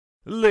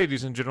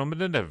Ladies and gentlemen,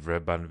 and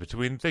everybody in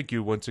between, thank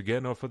you once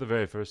again, or for the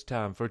very first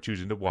time, for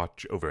choosing to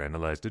watch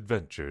Overanalyzed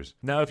Adventures.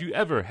 Now, if you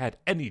ever had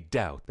any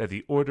doubt that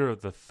the Order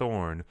of the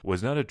Thorne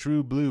was not a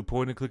true blue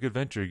point-and-click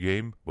adventure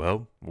game,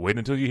 well, wait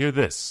until you hear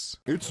this.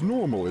 It's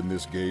normal in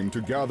this game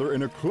to gather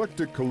an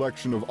eclectic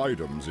collection of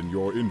items in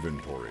your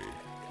inventory.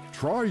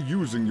 Try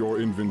using your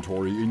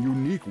inventory in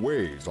unique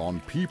ways on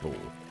people,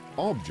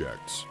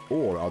 objects,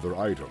 or other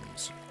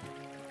items.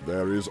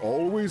 There is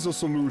always a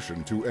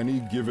solution to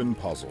any given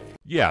puzzle.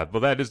 Yeah, well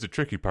that is the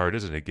tricky part,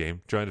 isn't it,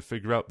 game? Trying to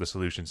figure out the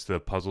solutions to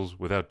the puzzles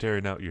without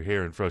tearing out your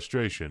hair in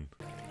frustration.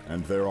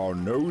 And there are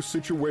no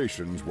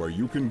situations where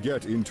you can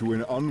get into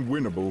an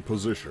unwinnable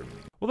position.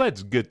 Well,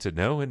 that's good to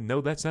know, and no,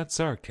 that's not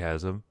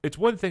sarcasm. It's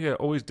one thing I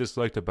always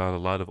disliked about a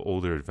lot of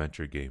older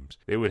adventure games.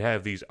 They would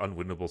have these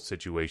unwinnable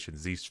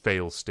situations, these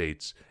fail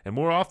states, and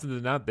more often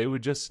than not, they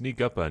would just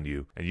sneak up on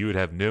you, and you would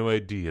have no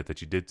idea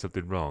that you did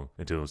something wrong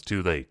until it was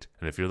too late.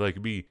 And if you're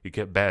like me, you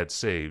kept bad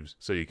saves,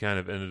 so you kind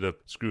of ended up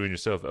screwing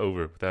yourself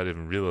over without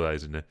even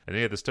realizing it, and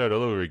you had to start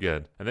all over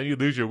again, and then you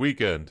lose your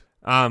weekend.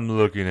 I'm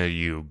looking at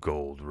you,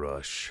 Gold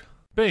Rush.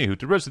 But anywho,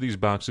 the rest of these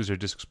boxes are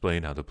just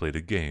explain how to play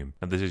the game.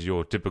 And this is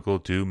your typical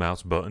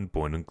 2-mouse button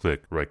point and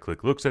click. Right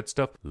click looks at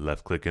stuff,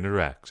 left click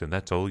interacts, and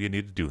that's all you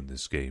need to do in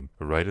this game.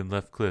 Right and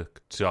left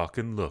click, talk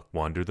and look,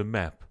 wander the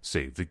map,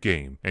 save the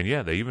game. And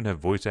yeah, they even have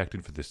voice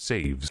acting for the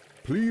saves.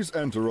 Please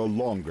enter a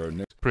longer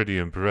name. Pretty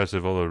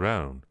impressive all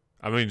around.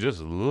 I mean, just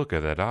look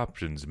at that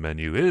options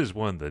menu. It is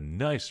one of the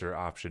nicer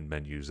option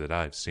menus that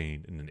I've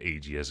seen in an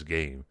AGS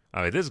game.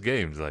 I mean, this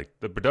game's like,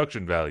 the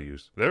production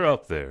values, they're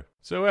up there.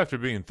 So after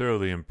being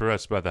thoroughly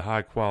impressed by the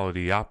high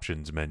quality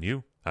options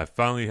menu, I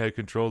finally had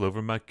control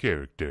over my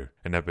character,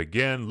 and I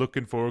began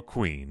looking for a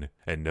queen.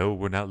 And no,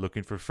 we're not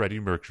looking for Freddie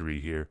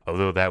Mercury here,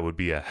 although that would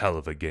be a hell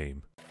of a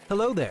game.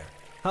 Hello there.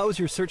 How is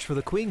your search for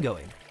the queen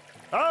going?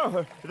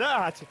 Oh,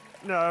 that?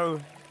 No.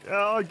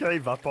 I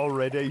gave up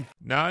already.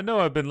 Now, I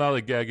know I've been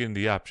lollygagging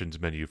the options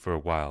menu for a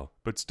while,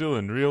 but still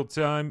in real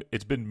time,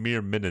 it's been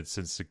mere minutes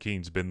since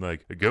Sakine's been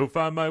like, go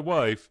find my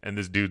wife, and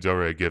this dude's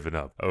already given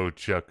up. Oh,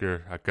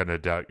 Chucker, I kinda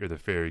doubt you're the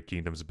Fairy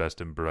Kingdom's best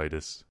and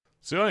brightest.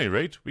 So at any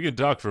rate, we can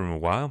talk for him a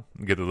while,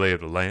 and get the lay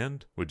of the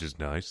land, which is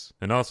nice.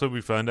 And also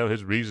we find out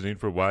his reasoning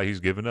for why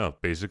he's given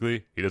up.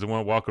 Basically, he doesn't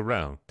want to walk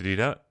around. Did he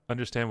not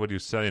understand what he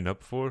was signing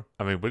up for?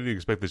 I mean, what did he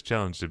expect this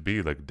challenge to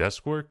be, like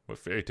desk work? What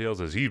fairy tales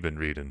has he been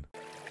reading?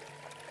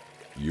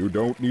 You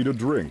don't need a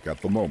drink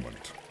at the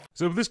moment.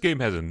 So this game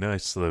has a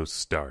nice slow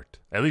start.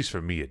 At least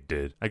for me it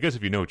did. I guess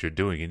if you know what you're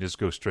doing, you can just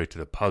go straight to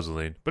the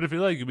puzzling. But if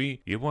you're like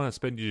me, you want to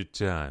spend your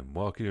time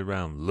walking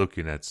around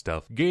looking at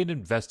stuff, getting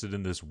invested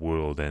in this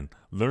world, and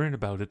learn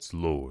about its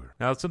lore.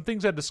 Now, some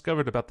things I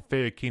discovered about the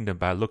Fairy Kingdom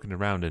by looking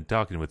around and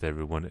talking with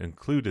everyone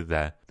included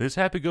that this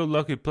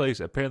happy-go-lucky place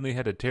apparently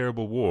had a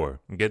terrible war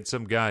against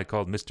some guy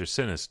called Mr.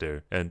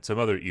 Sinister and some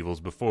other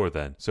evils before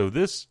then. So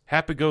this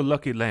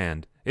happy-go-lucky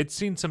land, it's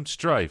seen some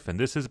strife, and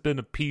this has been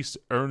a peace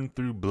earned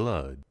through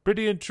blood.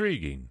 Pretty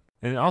intriguing.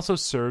 And it also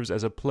serves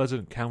as a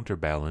pleasant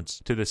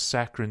counterbalance to the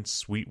saccharine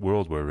sweet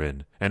world we're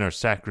in, and our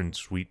saccharine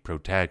sweet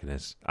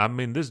protagonist. I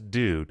mean, this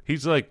dude,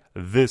 he's like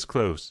this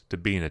close to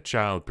being a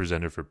child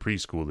presenter for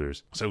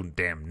preschoolers. So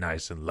damn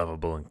nice and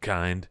lovable and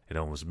kind, it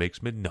almost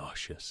makes me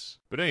nauseous.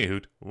 But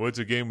anywho, what's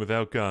a game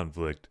without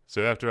conflict?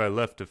 So after I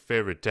left a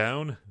favorite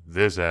town,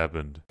 this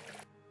happened.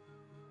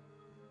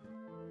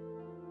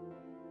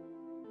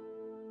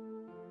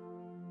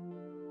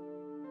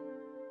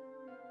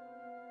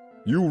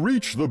 You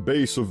reach the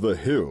base of the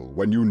hill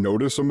when you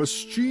notice a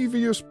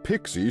mischievous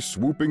pixie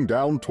swooping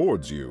down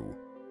towards you.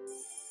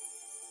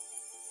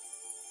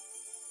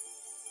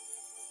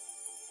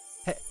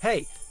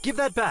 Hey, give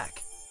that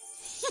back!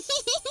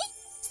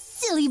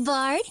 Silly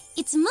Bard,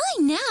 it's mine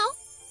now.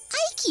 I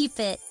keep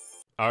it.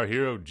 Our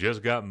hero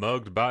just got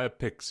mugged by a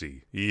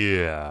pixie.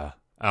 Yeah,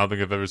 I don't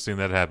think I've ever seen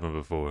that happen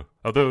before.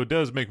 Although it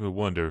does make me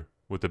wonder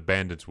what the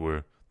bandits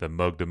were that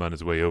mugged him on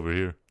his way over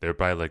here. They're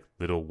probably like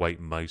little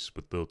white mice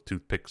with little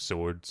toothpick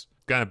swords.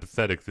 It's kind of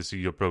pathetic to see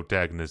your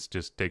protagonist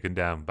just taken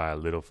down by a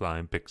little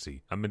flying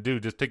pixie. I mean,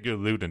 dude, just take your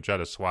loot and try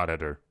to swat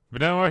at her.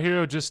 But now our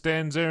hero just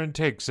stands there and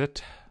takes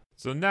it.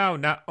 So now,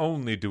 not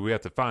only do we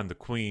have to find the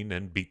queen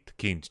and beat the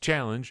king's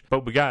challenge,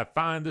 but we gotta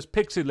find this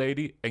pixie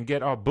lady and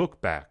get our book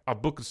back. Our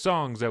book of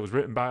songs that was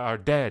written by our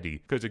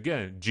daddy. Because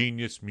again,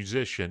 genius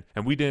musician.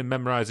 And we didn't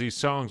memorize these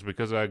songs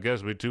because I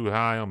guess we're too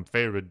high on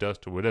fairy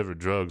dust or whatever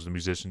drugs the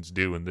musicians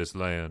do in this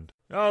land.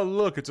 Oh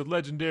look, it's a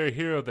legendary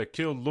hero that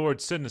killed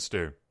Lord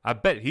Sinister. I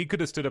bet he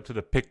could have stood up to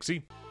the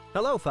pixie.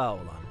 Hello,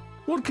 Fowlon.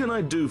 What can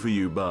I do for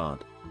you,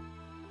 Bard?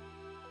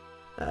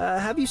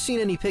 Have you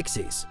seen any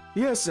pixies?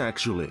 Yes,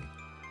 actually.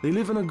 They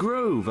live in a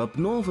grove up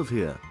north of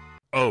here.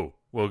 Oh,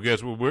 well,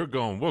 guess where we're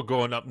going? We're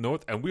going up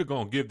north, and we're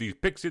going to give these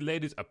pixie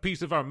ladies a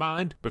piece of our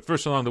mind. But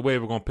first along the way,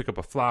 we're going to pick up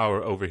a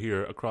flower over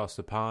here across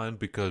the pond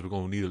because we're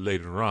going to need it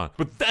later on.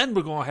 But then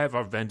we're going to have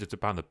our vengeance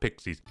upon the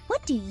pixies.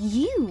 What do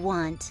you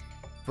want?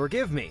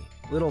 Forgive me,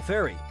 little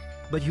fairy,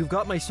 but you've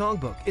got my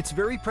songbook. It's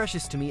very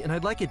precious to me, and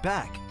I'd like it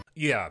back.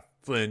 Yeah,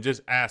 Flynn,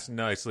 just ask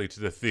nicely to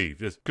the thief.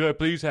 Just, could I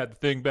please have the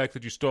thing back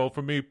that you stole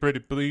from me, pretty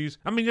please?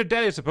 I mean, your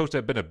daddy's supposed to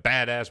have been a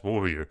badass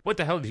warrior. What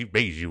the hell did he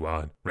raise you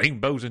on?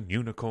 Rainbows and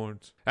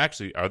unicorns?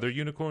 Actually, are there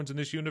unicorns in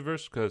this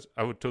universe? Because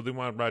I would totally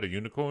want to ride a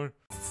unicorn.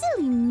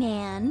 Silly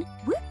man.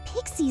 We're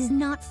pixies,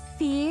 not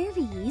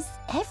fairies.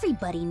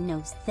 Everybody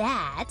knows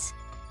that.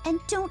 And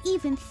don't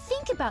even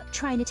think about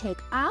trying to take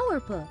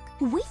our book.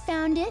 We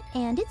found it,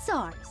 and it's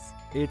ours.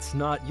 It's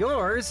not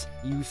yours.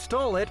 You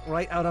stole it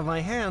right out of my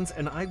hands,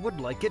 and I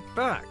would like it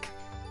back.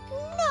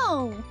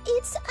 No,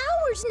 it's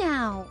ours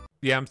now.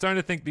 Yeah, I'm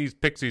starting to think these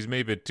pixies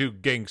may be too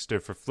gangster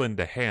for Flynn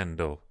to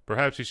handle.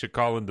 Perhaps he should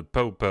call in the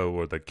Popo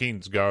or the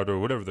Kingsguard or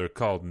whatever they're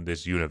called in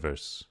this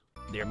universe.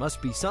 There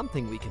must be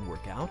something we can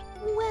work out.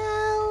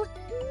 Well,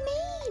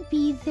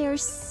 maybe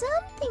there's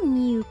something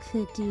you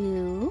could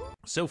do.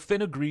 So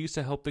Finn agrees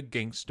to help the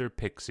gangster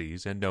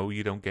pixies, and no,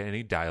 you don't get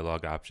any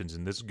dialogue options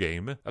in this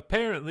game.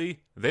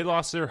 Apparently, they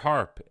lost their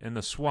harp in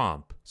the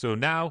swamp. So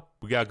now,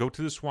 we gotta go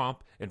to the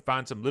swamp and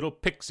find some little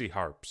pixie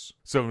harps.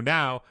 So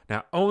now,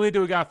 not only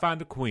do we gotta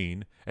find the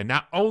queen, and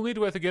not only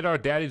do we have to get our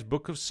daddy's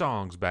book of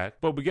songs back,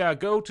 but we gotta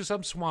go to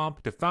some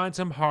swamp to find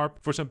some harp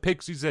for some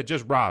pixies that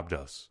just robbed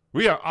us.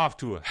 We are off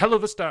to a hell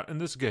of a start in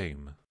this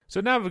game. So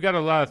now we've got a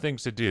lot of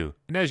things to do,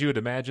 and as you would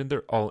imagine,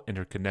 they're all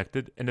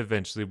interconnected and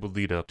eventually will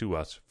lead up to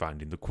us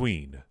finding the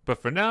queen. But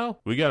for now,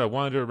 we gotta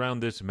wander around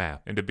this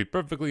map, and to be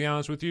perfectly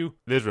honest with you,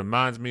 this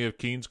reminds me of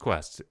Keen's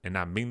Quest, and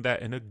I mean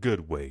that in a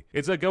good way.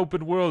 It's like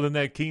open world in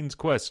that Keen's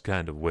Quest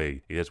kind of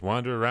way. You just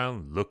wander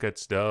around, look at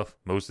stuff.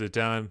 Most of the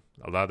time,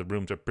 a lot of the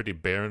rooms are pretty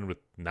barren with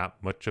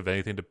not much of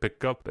anything to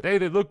pick up, but hey,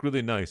 they look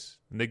really nice,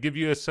 and they give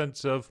you a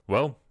sense of,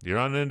 well, you're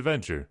on an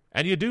adventure.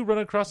 And you do run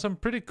across some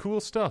pretty cool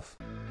stuff.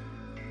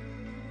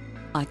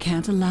 I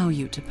can't allow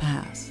you to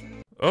pass.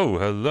 Oh,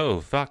 hello,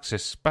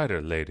 Fox's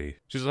spider lady.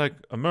 She's like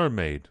a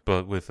mermaid,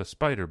 but with a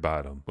spider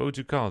bottom. What would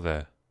you call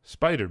that?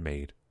 Spider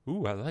maid.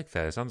 Ooh, I like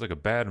that. It sounds like a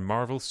bad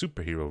Marvel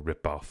superhero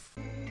ripoff.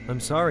 I'm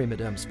sorry,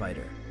 Madame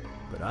Spider,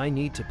 but I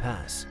need to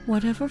pass.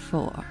 Whatever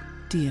for,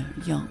 dear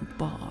young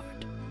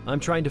bard. I'm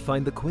trying to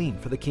find the queen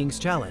for the King's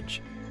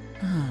Challenge.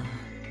 Ah,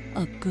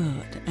 a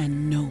good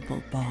and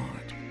noble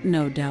bard.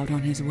 No doubt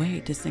on his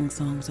way to sing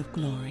songs of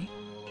glory.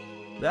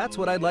 That's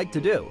what I'd like to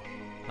do.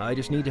 I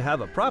just need to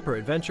have a proper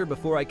adventure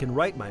before I can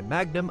write my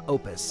magnum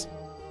opus.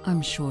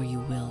 I'm sure you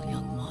will,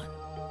 young one.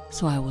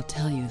 So I will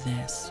tell you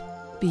this.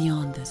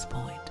 Beyond this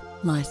point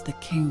lies the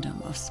kingdom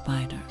of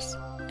spiders,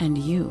 and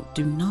you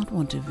do not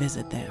want to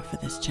visit there for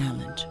this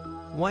challenge.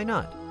 Why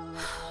not?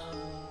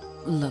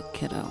 Look,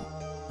 kiddo.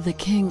 The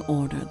king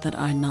ordered that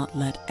I not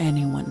let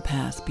anyone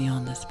pass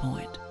beyond this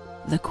point.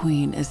 The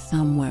queen is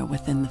somewhere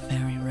within the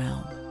fairy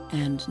realm,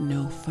 and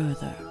no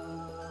further.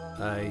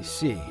 I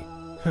see.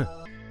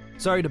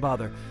 Sorry to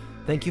bother.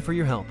 Thank you for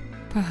your help.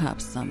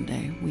 Perhaps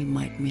someday we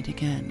might meet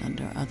again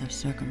under other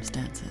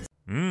circumstances.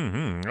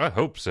 I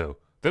hope so.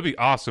 That'd be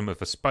awesome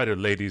if a spider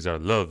lady's our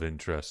love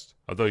interest.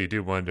 Although you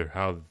do wonder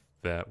how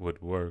that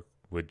would work.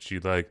 Would she,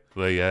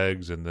 lay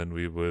eggs and then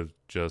we would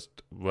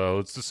just... Well,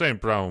 it's the same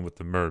problem with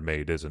the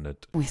mermaid, isn't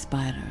it? We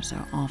spiders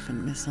are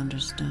often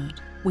misunderstood.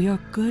 We are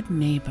good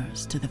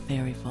neighbors to the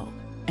fairy folk,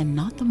 and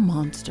not the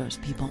monsters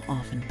people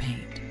often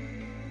paint.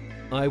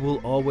 I will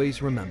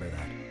always remember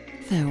that.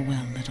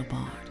 Farewell, little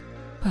bard.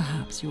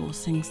 Perhaps you will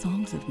sing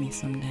songs of me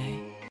someday.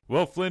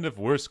 Well, Flynn, if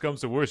worse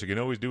comes to worse, you can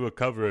always do a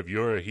cover of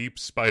You're a Heap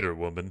Spider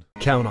Woman.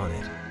 Count on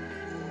it.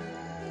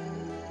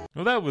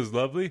 Well, that was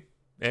lovely.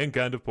 And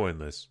kind of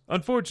pointless.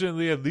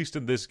 Unfortunately, at least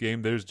in this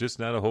game, there's just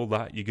not a whole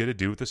lot you get to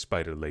do with the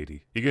spider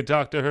lady. You can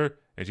talk to her,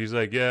 and she's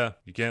like, yeah,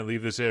 you can't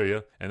leave this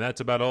area. And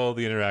that's about all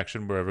the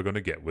interaction we're ever going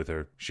to get with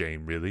her.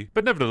 Shame, really.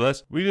 But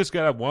nevertheless, we just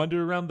gotta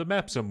wander around the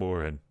map some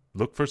more and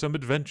look for some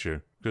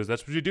adventure. Because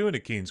that's what you do in a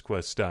Keen's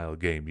Quest style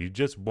game. You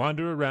just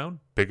wander around,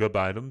 pick up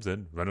items,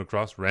 and run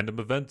across random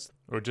events.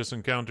 Or just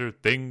encounter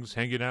things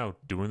hanging out,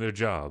 doing their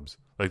jobs.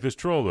 Like this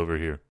troll over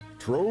here.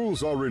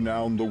 Trolls are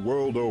renowned the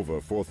world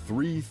over for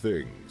 3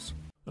 things.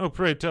 Oh,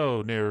 pray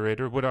tell,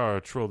 narrator, what are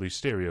trolley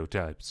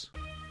stereotypes?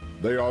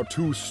 They are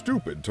too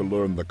stupid to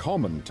learn the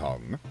common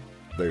tongue,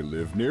 they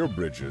live near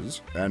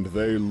bridges, and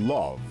they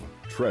love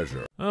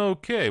treasure.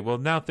 Okay, well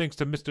now thanks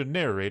to Mr.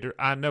 Narrator,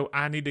 I know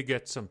I need to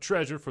get some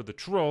treasure for the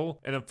troll,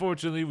 and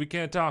unfortunately we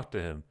can't talk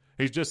to him.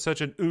 He's just such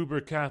an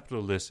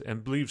uber-capitalist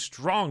and believes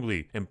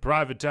strongly in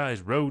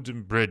privatized roads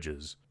and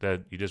bridges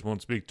that he just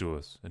won't speak to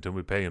us until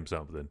we pay him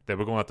something that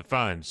we're going to have to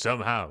find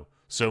somehow,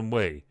 some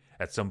way,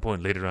 at some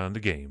point later on in the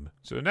game.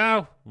 So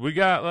now, we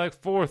got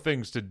 4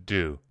 things to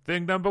do.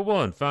 Thing number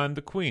 1, find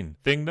the queen.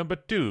 Thing number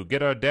 2,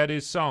 get our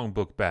daddy's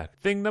songbook back.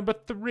 Thing number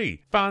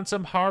 3, find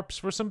some harps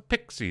for some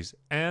pixies.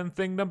 And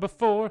thing number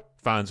 4,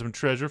 find some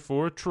treasure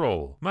for a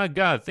troll. My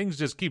god, things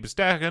just keep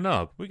stacking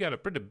up. We got a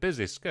pretty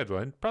busy schedule,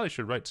 and probably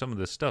should write some of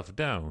this stuff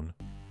down.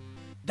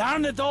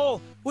 Darn it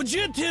all! Would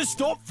you two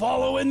stop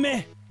following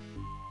me?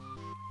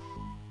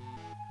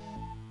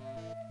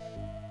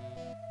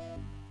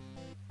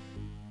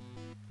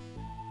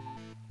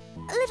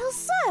 Little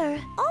sir,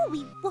 all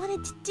we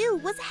wanted to do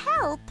was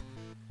help.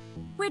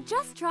 We're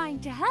just trying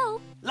to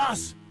help.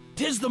 Lass,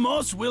 'Tis the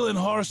most willing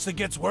horse that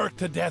gets worked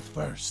to death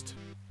first.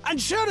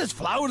 And sure as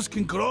flowers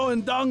can grow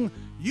in dung,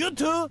 you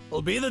two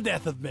will be the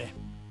death of me.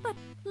 But,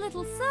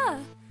 little sir,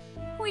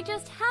 we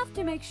just have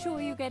to make sure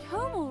you get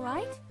home all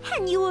right.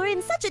 And you were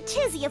in such a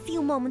tizzy a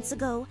few moments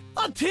ago.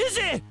 A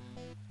tizzy?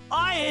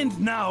 I ain't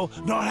now,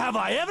 nor have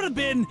I ever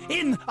been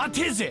in a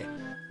tizzy.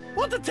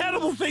 What a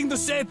terrible thing to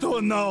say to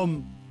a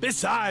gnome.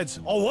 Besides,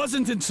 I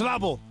wasn't in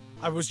trouble.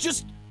 I was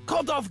just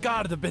caught off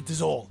guard a bit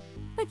is all.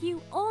 But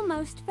you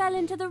almost fell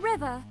into the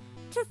river.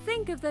 To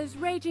think of those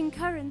raging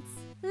currents.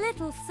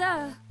 Little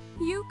sir,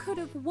 you could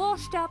have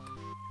washed up,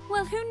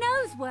 well, who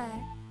knows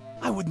where.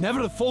 I would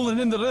never have fallen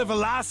in the river,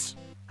 lass.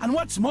 And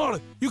what's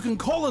more, you can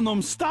call a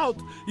gnome stout,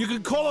 you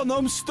can call a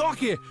gnome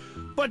stocky,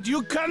 but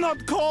you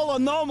cannot call a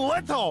gnome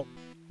little.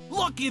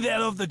 Lucky they're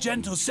of the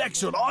gentle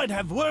sex, or I'd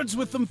have words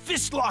with them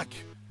fistlock.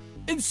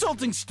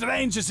 Insulting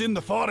strangers in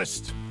the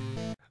forest.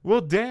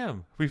 Well,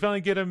 damn, we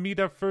finally get to meet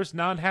our first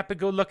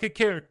non-happy-go-lucky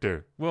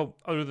character. Well,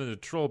 other than the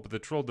troll, but the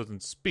troll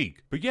doesn't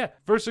speak. But yeah,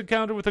 first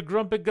encounter with a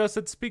Grumpy Gus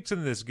that speaks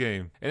in this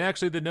game. And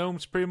actually, the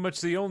gnome's pretty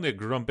much the only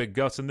Grumpy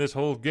Gus in this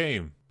whole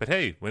game. But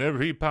hey,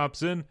 whenever he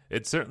pops in,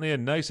 it's certainly a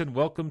nice and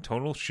welcome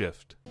tonal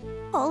shift.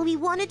 All we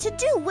wanted to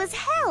do was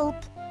help.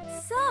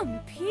 Some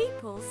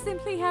people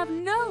simply have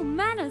no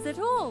manners at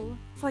all.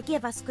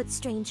 Forgive us, good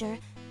stranger.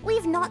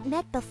 We've not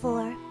met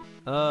before.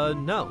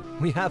 No,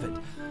 we haven't.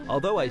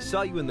 Although I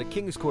saw you in the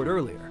King's Court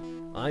earlier.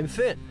 I'm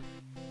Finn.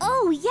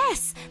 Oh,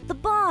 yes, the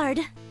bard.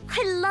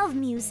 I love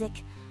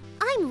music.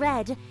 I'm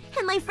Red,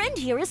 and my friend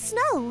here is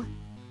Snow.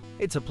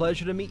 It's a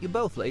pleasure to meet you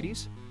both,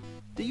 ladies.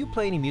 Do you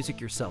play any music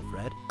yourself,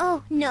 Red?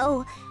 Oh,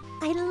 no.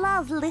 I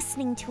love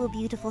listening to a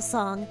beautiful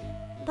song,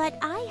 but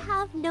I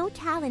have no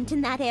talent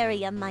in that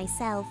area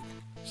myself.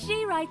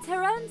 She writes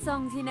her own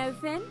songs, you know,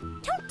 Finn.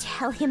 Don't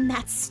tell him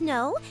that,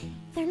 Snow.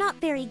 They're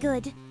not very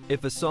good.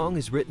 If a song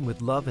is written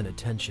with love and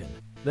attention,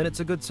 then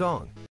it's a good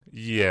song.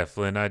 Yeah,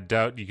 Flynn, I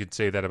doubt you could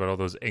say that about all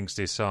those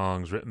angsty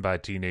songs written by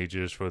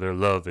teenagers for their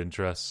love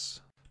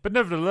interests. But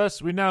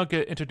nevertheless, we now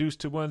get introduced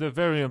to one of the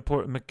very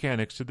important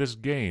mechanics to this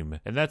game,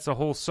 and that's the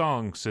whole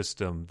song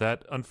system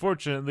that,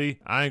 unfortunately,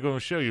 I ain't going to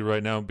show you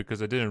right now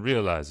because I didn't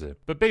realize it.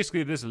 But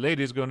basically, this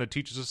lady is going to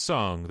teach us a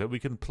song that we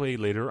can play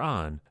later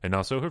on, and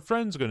also her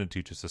friend's going to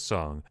teach us a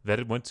song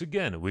that, once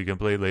again, we can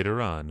play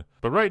later on.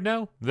 But right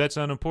now, that's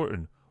not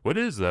important. What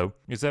is, though,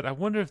 is that I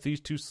wonder if these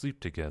two sleep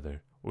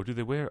together, or do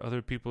they wear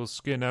other people's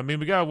skin? I mean,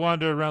 we gotta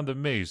wander around the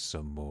maze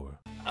some more.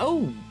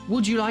 Oh,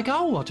 would you like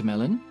our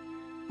watermelon?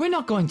 We're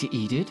not going to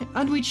eat it,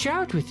 and we'd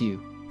share it with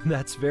you.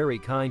 That's very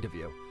kind of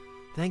you.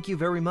 Thank you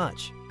very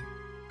much.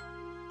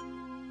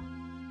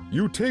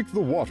 You take the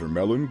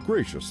watermelon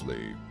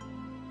graciously.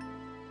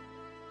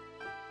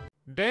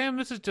 Damn,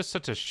 this is just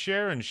such a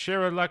share and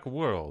share-alike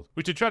world.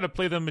 We should try to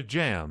play them a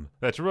jam.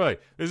 That's right,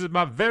 this is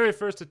my very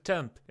first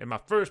attempt in my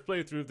first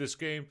playthrough of this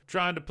game,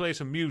 trying to play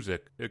some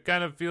music. It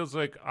kind of feels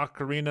like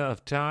Ocarina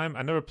of Time.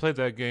 I never played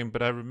that game,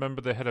 but I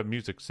remember they had a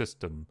music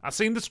system. I've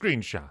seen the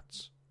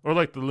screenshots. Or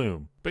like the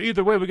Loom. But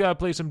either way, we gotta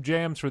play some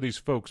jams for these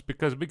folks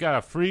because we got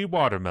a free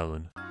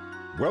watermelon.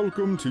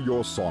 Welcome to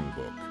your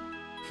songbook.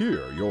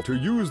 Here, you're to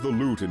use the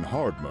lute in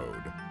hard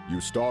mode. You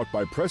start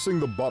by pressing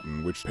the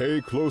button which pay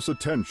close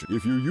attention.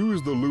 If you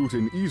use the lute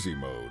in easy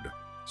mode,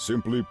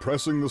 simply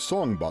pressing the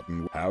song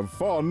button. Have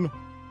fun!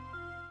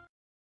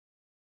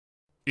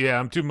 Yeah,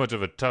 I'm too much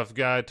of a tough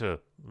guy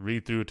to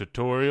read through a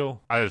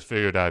tutorial. I just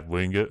figured I'd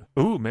wing it.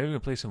 Ooh, maybe we can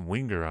play some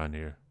Winger on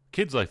here.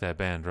 Kids like that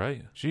band,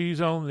 right?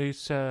 She's only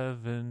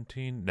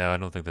 17. No, I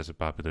don't think that's a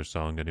popular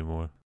song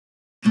anymore.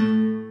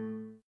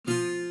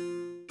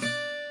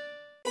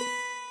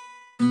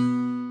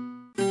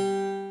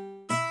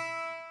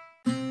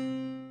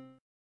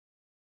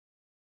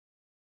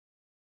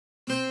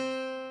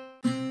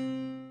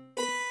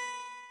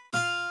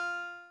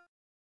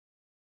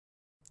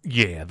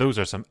 Yeah, those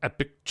are some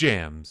epic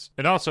jams.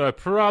 And also, I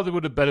probably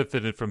would have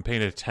benefited from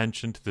paying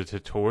attention to the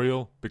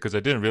tutorial because I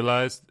didn't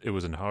realize it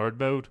was in hard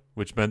mode,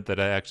 which meant that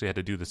I actually had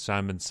to do the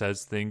Simon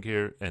Says thing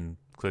here and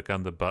click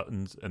on the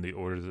buttons and the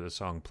order that the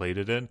song played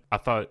it in. I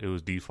thought it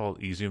was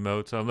default easy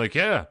mode, so I'm like,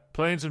 yeah,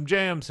 playing some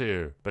jams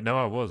here. But no,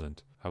 I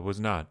wasn't. I was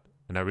not.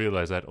 And I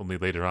realized that only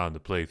later on in the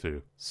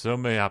playthrough. So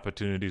many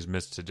opportunities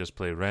missed to just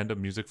play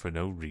random music for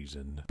no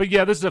reason. But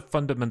yeah, this is a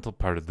fundamental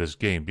part of this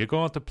game. You're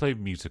going to have to play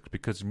music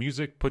because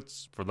music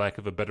puts, for lack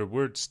of a better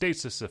word,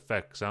 stasis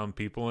effects on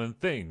people and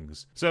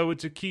things. So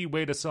it's a key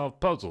way to solve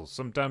puzzles.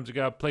 Sometimes you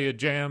gotta play a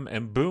jam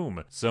and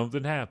boom,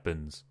 something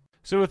happens.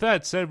 So with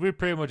that said, we're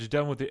pretty much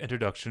done with the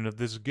introduction of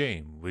this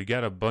game. We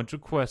got a bunch of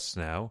quests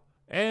now.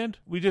 And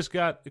we just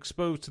got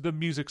exposed to the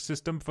music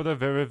system for the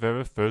very,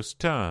 very first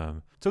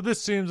time. So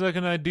this seems like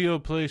an ideal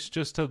place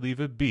just to leave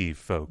it be,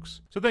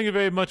 folks. So thank you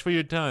very much for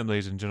your time,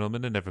 ladies and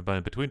gentlemen, and everybody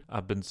in between.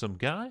 I've been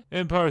SomeGuy,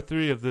 and part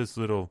 3 of this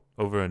little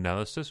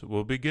overanalysis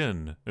will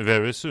begin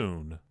very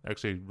soon.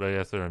 Actually, right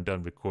after I'm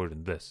done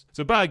recording this.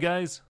 So bye, guys!